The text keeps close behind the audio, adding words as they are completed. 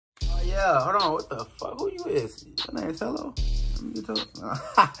Yeah, hold on. What the fuck? Who you is? Your name Cello?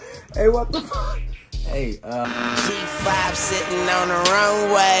 Hey, what the fuck? Hey, G5 sitting on the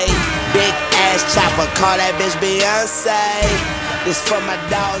runway. Big ass chopper, call that bitch Beyonce. This for my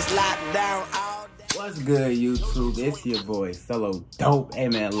dogs locked down all day. What's good, YouTube? It's your boy CelloDope. Hey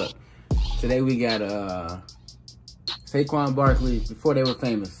man, look. Today we got Saquon Barkley before they were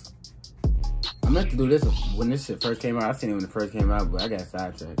famous. I meant to do this when this shit first came out. I seen it when it first came out, but I got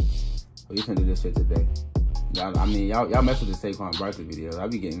sidetracked. So you can do this shit today. Y'all mess with the Saquon Barkley videos. I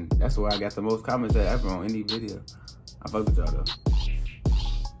be getting, that's where I got the most comments ever on any video. I fuck with y'all though.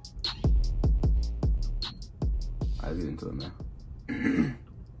 I'll get into it, man.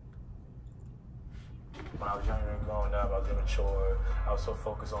 When I was younger and growing up, I was immature. I was so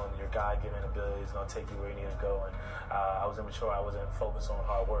focused on your God-given abilities gonna take you where you need to go, and I was immature. I wasn't focused on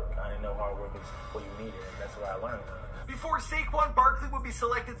hard work. I didn't know hard work is what you needed, and that's what I learned. Before Saquon Barkley would be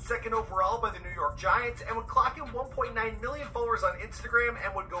selected second overall by the New York Giants and would clock in 1.9 million followers on Instagram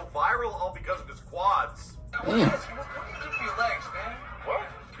and would go viral all because of his quads. Damn. What do you do for your legs, man? What?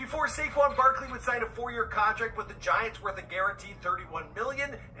 Before Saquon Barkley would sign a 4-year contract with the Giants worth a guaranteed $31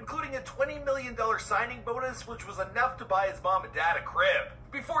 million, including a $20 million signing bonus, which was enough to buy his mom and dad a crib.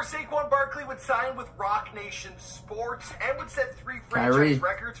 Before Saquon Barkley would sign with Rock Nation Sports and would set 3 franchise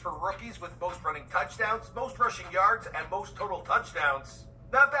records for rookies with most running touchdowns, most rushing yards, and most total touchdowns.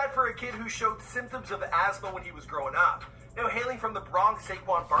 Not bad for a kid who showed symptoms of asthma when he was growing up. Now, hailing from the Bronx,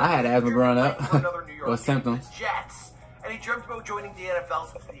 Saquon Barkley, I had asthma growing up. Another New York What symptoms? The Jets. And he dreamt about joining the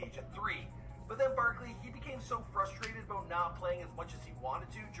NFL since the age of 3. But then Barkley, he became so frustrated about not playing as much as he wanted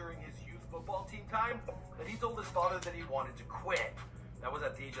to during his youth football team time that he told his father that he wanted to quit. That was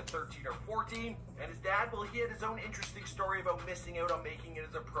at the age of 13 or 14, and his dad, well, he had his own interesting story about missing out on making it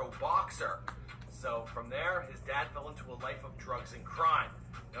as a pro boxer. So from there, his dad fell into a life of drugs and crime.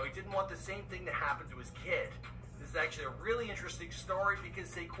 Now, he didn't want the same thing to happen to his kid. This is actually a really interesting story because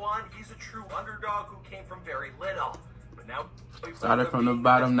Saquon, he's a true underdog who came from very little. But now he started from the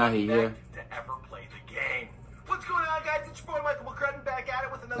bottom, now he here. To ever play the game. What's going on, guys? It's your boy Michael McCrudden back at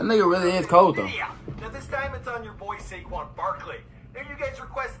it with another that nigga really is cold though. Now this time it's on your boy Saquon Barkley. Now you guys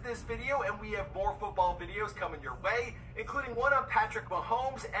requested this video and we have more football videos coming your way, including one on Patrick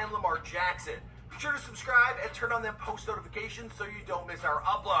Mahomes and Lamar Jackson. Be sure to subscribe and turn on them post notifications so you don't miss our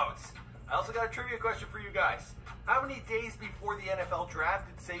uploads. I also got a trivia question for you guys. How many days before the NFL draft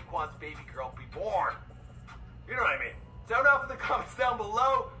did Saquon's baby girl be born? You know what I mean. Sound off in the comments down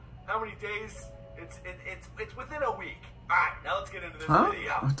below. How many days? It's within a week. Alright, now let's get into this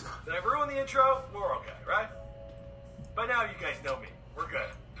video. Did I ruin the intro? We're okay, right? By now you guys know me. We're good.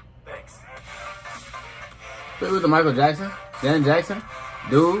 Thanks. Wait, with the Michael Jackson? Dan Jackson?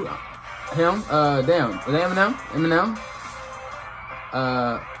 Dude? Him? Damn. Was that Eminem? Eminem?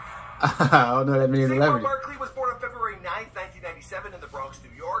 I don't know that many celebrities. Saquon Barkley was born on February 9th, 1997 in the Bronx,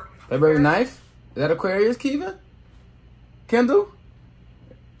 New York. February 9th? Is that Aquarius, Kevin? Kendall?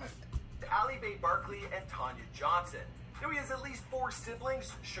 Ali Bay Barkley and Tanya Johnson. Now he has at least 4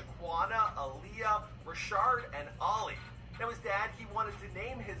 siblings, Shaquana, Aaliyah, Rashard, and Ollie. Now his dad, he wanted to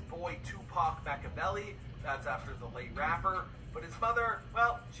name his boy Tupac Machiavelli. That's after the late rapper. But his mother,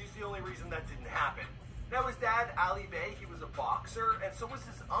 well, she's the only reason that didn't happen. Now his dad, Ali Bay, he was a boxer, and so was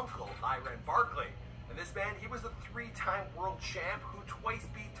his uncle, Iran Barkley. And this man, he was a 3-time world champ who twice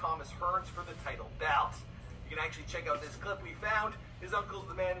beat Thomas Hearns for the title belt. You can actually check out this clip we found. His uncle's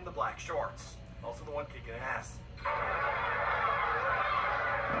the man in the black shorts. Also the one kicking ass.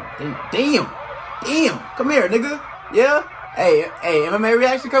 Damn. Come here, nigga. Yeah? Hey, MMA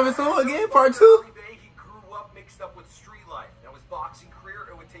reaction coming soon again, part 2? He grew up mixed up with street life. Now his boxing career,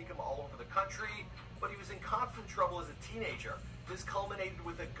 it would take him all over the country, but he was in constant trouble as a teenager. This culminated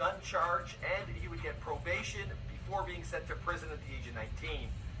with a gun charge, and he would get probation before being sent to prison at the age of 19.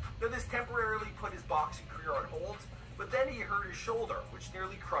 Now this temporarily put his boxing career on hold, but then he hurt his shoulder, which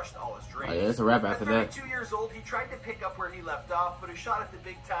nearly crushed all his dreams. Oh yeah, it's a wrap after that. At 32 years old, he tried to pick up where he left off, but his shot at the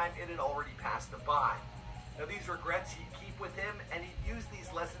big time, it had already passed him by. Now these regrets he'd keep with him, and he'd use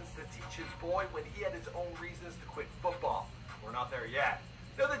these lessons to teach his boy when he had his own reasons to quit football. We're not there yet.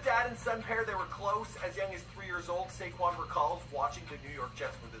 Now the dad and son pair, they were close. As young as 3 years old, Saquon recalls watching the New York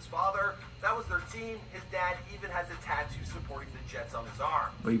Jets with his father. That was their team. His dad even has a tattoo supporting the Jets on his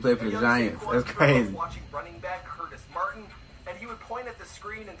arm. But he played for the Giants. Saquon, That's crazy. Watching running back Curtis Martin, and he would point at the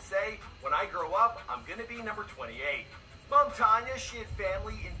screen and say, "When I grow up, I'm going to be number 28. Mom Tanya, she had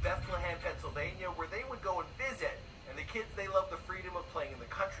family in Bethlehem, Pennsylvania, where they would go and visit. And the kids, they loved the freedom of playing in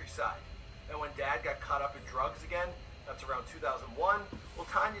the countryside. And when Dad got caught up in drugs again, that's around 2001, well,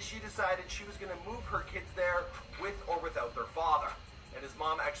 Tanya, she decided she was going to move her kids there with or without their father. and his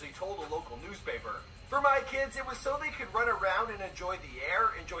mom actually told a local newspaper, "For my kids, it was so they could run around and enjoy the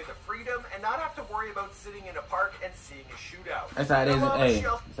air, enjoy the freedom, and not have to worry about sitting in a park and seeing a shootout." That's how it is. Hey,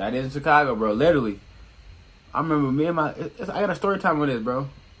 that's how it is in Chicago, bro. Literally. I remember me and I got a story time with this, bro.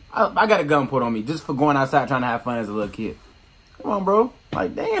 I got a gun put on me just for going outside trying to have fun as a little kid. Come on, bro.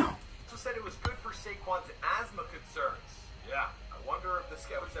 Like, damn. Also said it was good for Saquon's asthma concerns. Yeah, I wonder if the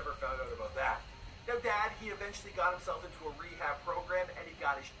scouts ever found out about that. Now, Dad, he eventually got himself into a rehab program and he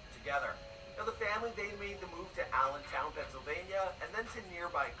got his shit together. Now, the family, they made the move to Allentown, Pennsylvania, and then to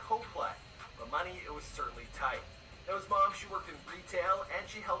nearby Coplay. But money, it was certainly tight. Now, his mom, she worked in retail, and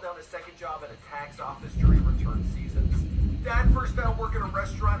she held down a second job at a tax office during return seasons. Dad first found work at a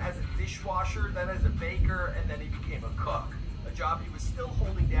restaurant as a dishwasher, then as a baker, and then he became a cook, a job he was still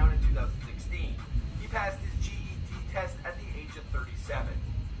holding down in 2016. He passed his GED test at the age of 37.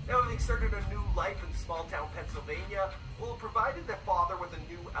 Now, having started a new life in small-town Pennsylvania, well, it provided the father with a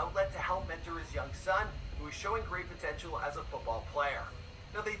new outlet to help mentor his young son, who was showing great potential as a football player.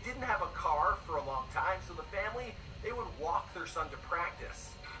 Now, they didn't have a car for a long time, so the family, they would walk their son to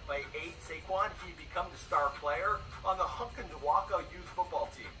practice. By 8, Saquon, he'd become the star player on the Hunkindawayo youth football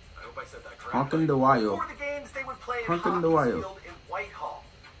team. I hope I said that correctly. Hunkindawayo. Before the games, they would play at Hopkins Field in Whitehall.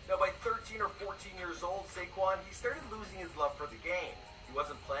 Now, by 13 or 14 years old, Saquon, he started losing his love for the game. He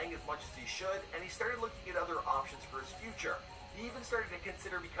wasn't playing as much as he should, and he started looking at other options for his future. He even started to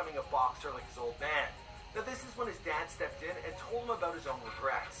consider becoming a boxer like his old man. Now, this is when his dad stepped in and told him about his own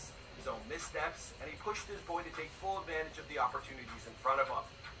regrets, his own missteps, and he pushed his boy to take full advantage of the opportunities in front of him,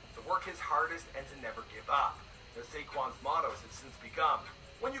 to work his hardest and to never give up. Now, Saquon's mottos have since become,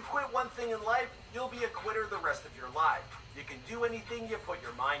 "When you quit one thing in life, you'll be a quitter the rest of your life. You can do anything you put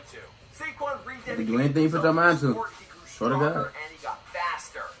your mind to." Saquon rededicated do anything you put your mind to. He grew stronger and he got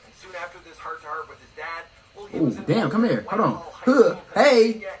faster. And soon after this heart-to-heart with his dad, well, he was damn, come here. Hold on. Whitehall,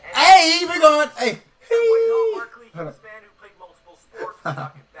 Hey, hey, we're going. Hey. Saquon Barkley, he was a man who played multiple sports. He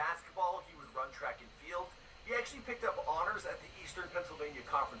was in basketball, he would run track and field. He actually picked up honors at the Eastern Pennsylvania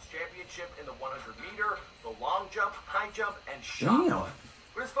Conference Championship in the 100-meter, the long jump, high jump, and shot put.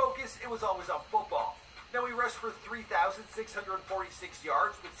 But his focus, it was always on football. Now, he rushed for 3,646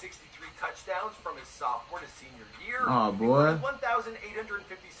 yards with 63 touchdowns from his sophomore to senior year. Oh, boy.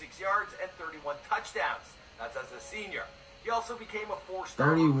 1,856 yards and 31 touchdowns. That's as a senior. He also became a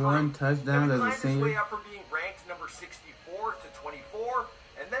 4-star 31 touchdowns as a senior. He climbed his way senior. up from being ranked number 64 to 24,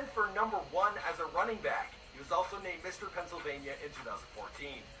 and then for number 1 as a running back. He was also named Mr. Pennsylvania in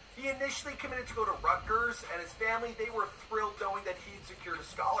 2014. He initially committed to go to Rutgers, and his family, they were thrilled knowing that he'd secured a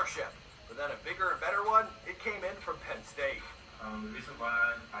scholarship. But then a bigger and better one, it came in from Penn State. The reason why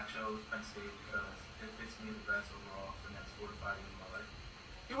I chose Penn State because it fits me the best overall for the next 4 to 5 years of my life.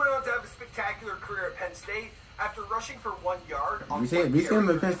 He went on to have a spectacular career at Penn State. After rushing for 1 yard on We see him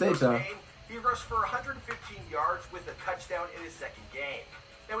at Penn State, y'all. he rushed for 115 yards with a touchdown in his second game.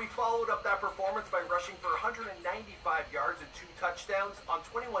 Now, he followed up that performance by rushing for 195 yards and 2 touchdowns on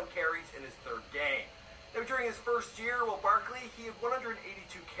 21 carries in his third game. Now, during his first year, Barkley, he had 182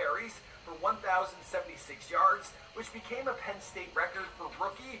 carries for 1,076 yards, which became a Penn State record for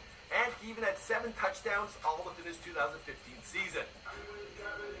rookie, and he even had 7 touchdowns all within his 2015 season.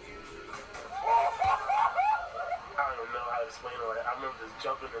 I don't know how to explain it. Like, I remember just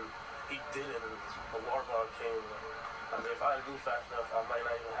jumping and he did it and a water ball came. I mean, if I had moved fast enough, I might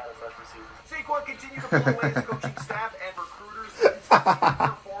not even have a freshman season. Saquon continued to blow away his coaching staff and recruiters with his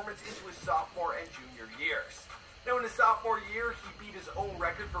performance into his sophomore and junior years. Now, in his sophomore year, he beat his own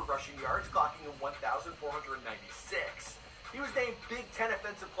record for rushing yards, clocking in 1,496. He was named Big Ten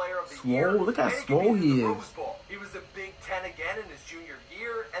Offensive Player of the Year. Look how swole he is. He was the Big Ten again in his junior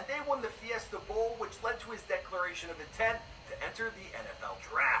year, and they won the Fiesta Bowl, which led to his declaration of intent to enter the NFL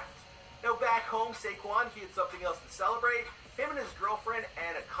Draft. Now, back home, Saquon, he had something else to celebrate. Him and his girlfriend,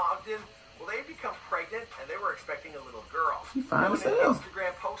 Anna Cogden, well, they had become pregnant, and they were expecting a little girl. She fine as In an hell.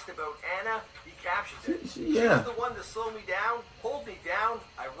 Instagram post about Anna, he captioned it. She She was the one to slow me down, hold me down.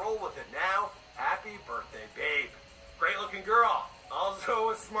 I roll with it now. Happy birthday, babe. Great looking girl.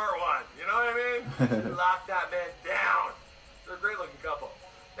 Also a smart one. You know what I mean? Lock that man down. They're a great looking couple.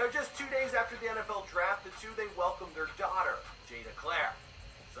 Now, just 2 days after the NFL draft, the two, they welcomed their daughter, Jada Claire.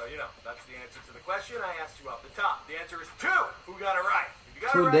 So, you know, that's the answer to the question I asked you off the top. The answer is 2. Who got it right? If you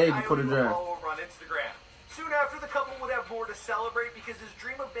got 2 it right, days I before the owe you a draft. follow over on Instagram. Soon after, the couple would have more to celebrate because his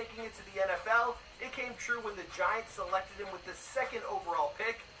dream of making it to the NFL, it came true when the Giants selected him with the 2nd overall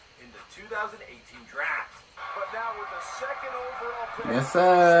pick in the 2018 draft. But now with the 2nd overall pick, Yes,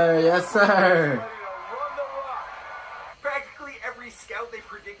 sir. Yes, sir. ready to run the rock. Practically every scout, they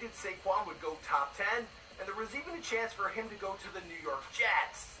predicted Saquon would go top 10, and the there was even a chance for him to go to the New York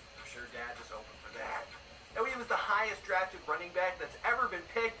Jets. I'm sure Dad was open for that. Now, he was the highest drafted running back that's ever been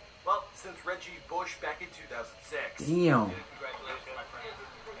picked, well, since Reggie Bush back in 2006. Damn. Congratulations, my friend.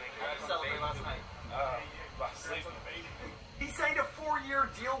 Celebrating last night. He signed a 4-year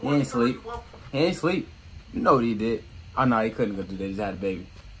deal He ain't sleep. He ain't sleep. You know what he did. Oh, no, he couldn't go do that. He just had a baby.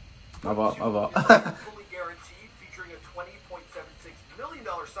 My fault. Fully guaranteed, featuring a $20.76 million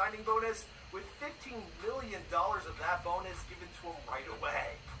signing bonus, with $15 million of that bonus given to him right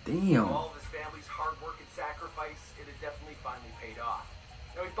away. Damn. For all of his family's hard work and sacrifice, it had definitely finally paid off.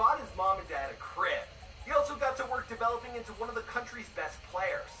 Now, he bought his mom and dad a crib. He also got to work developing into one of the country's best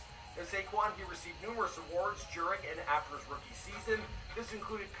players. Now, Saquon, he received numerous awards during and after his rookie season. This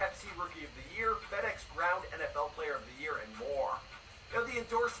included Pepsi Rookie of the Year, FedEx Ground NFL Player of the Year, and more. Now, the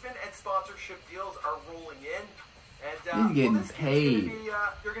endorsement and sponsorship deals are rolling in. And he's getting paid.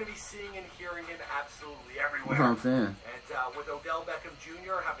 You're going to be seeing and hearing him absolutely everywhere. That's what I'm saying. And with Odell Beckham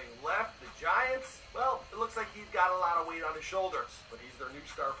Jr. having left the Giants, well, it looks like he's got a lot of weight on his shoulders. But he's their new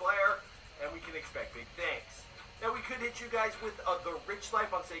star player, and we can expect big things. Now, we could hit you guys with The Rich Life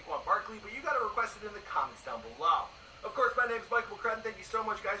on Saquon Barkley, but you got to request it in the comments down below. Of course, my name is Michael McCrudden. Thank you so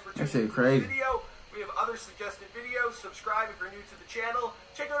much, guys, for tuning into this video. We have other suggested videos. Subscribe if you're new to the channel.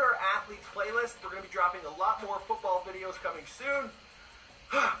 Check out our athletes playlist. We're going to be dropping a lot more football videos coming soon.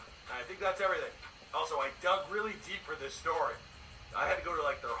 I think that's everything. Also, I dug really deep for this story. I had to go to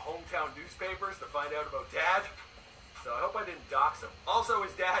like their hometown newspapers to find out about Dad. So I hope I didn't dox him. Also,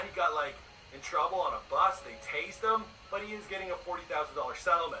 his dad, he got like in trouble on a bus. They tased him, but he is getting a $40,000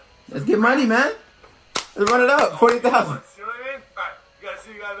 settlement. Let's get money, man. Let's run it up. 40,000. You know what I mean? All right, you guys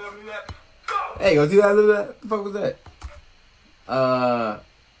see you guys over do that. Hey, go see that little bit. What the fuck was that?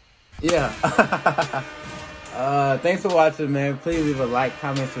 Yeah. Thanks for watching, man. Please leave a like,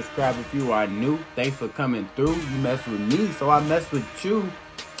 comment, subscribe if you are new. Thanks for coming through. You mess with me, so I mess with you.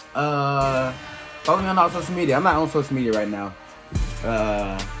 Follow me on all social media. I'm not on social media right now.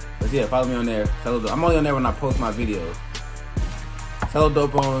 But yeah, follow me on there. CelloDope. I'm only on there when I post my videos.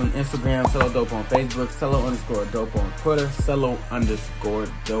 CelloDope on Instagram, CelloDope on Facebook, Cello_dope on Twitter,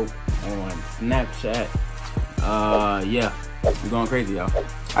 Cello_dope on Snapchat. Yeah, we're going crazy, y'all.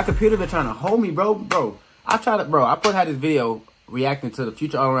 My computer been trying to hold me, bro. I had this video reacting to the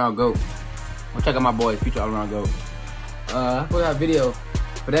Future All-Around GOAT. Go check out my boys, Future All-Around GOAT. I put out a video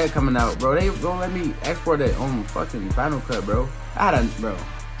for that coming out, bro. They won't let me export it on fucking Final Cut, bro. Bro,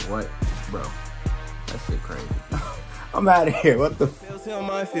 what, bro? That shit crazy. I'm out of here. What the? Feels in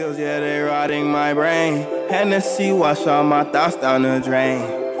my feels, yeah, they rotting my brain. Hennessy wash all my thoughts down the drain.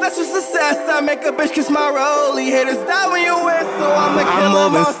 That's just success. I make a bitch kiss my rollie. Haters die when you win, so I'ma kill them.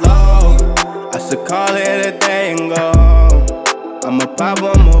 I'm moving slow. I should call it a day and go home. I'ma pop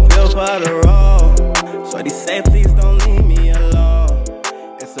one more pill for the road. Shorty say, please don't leave me alone.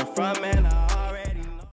 It's a front man.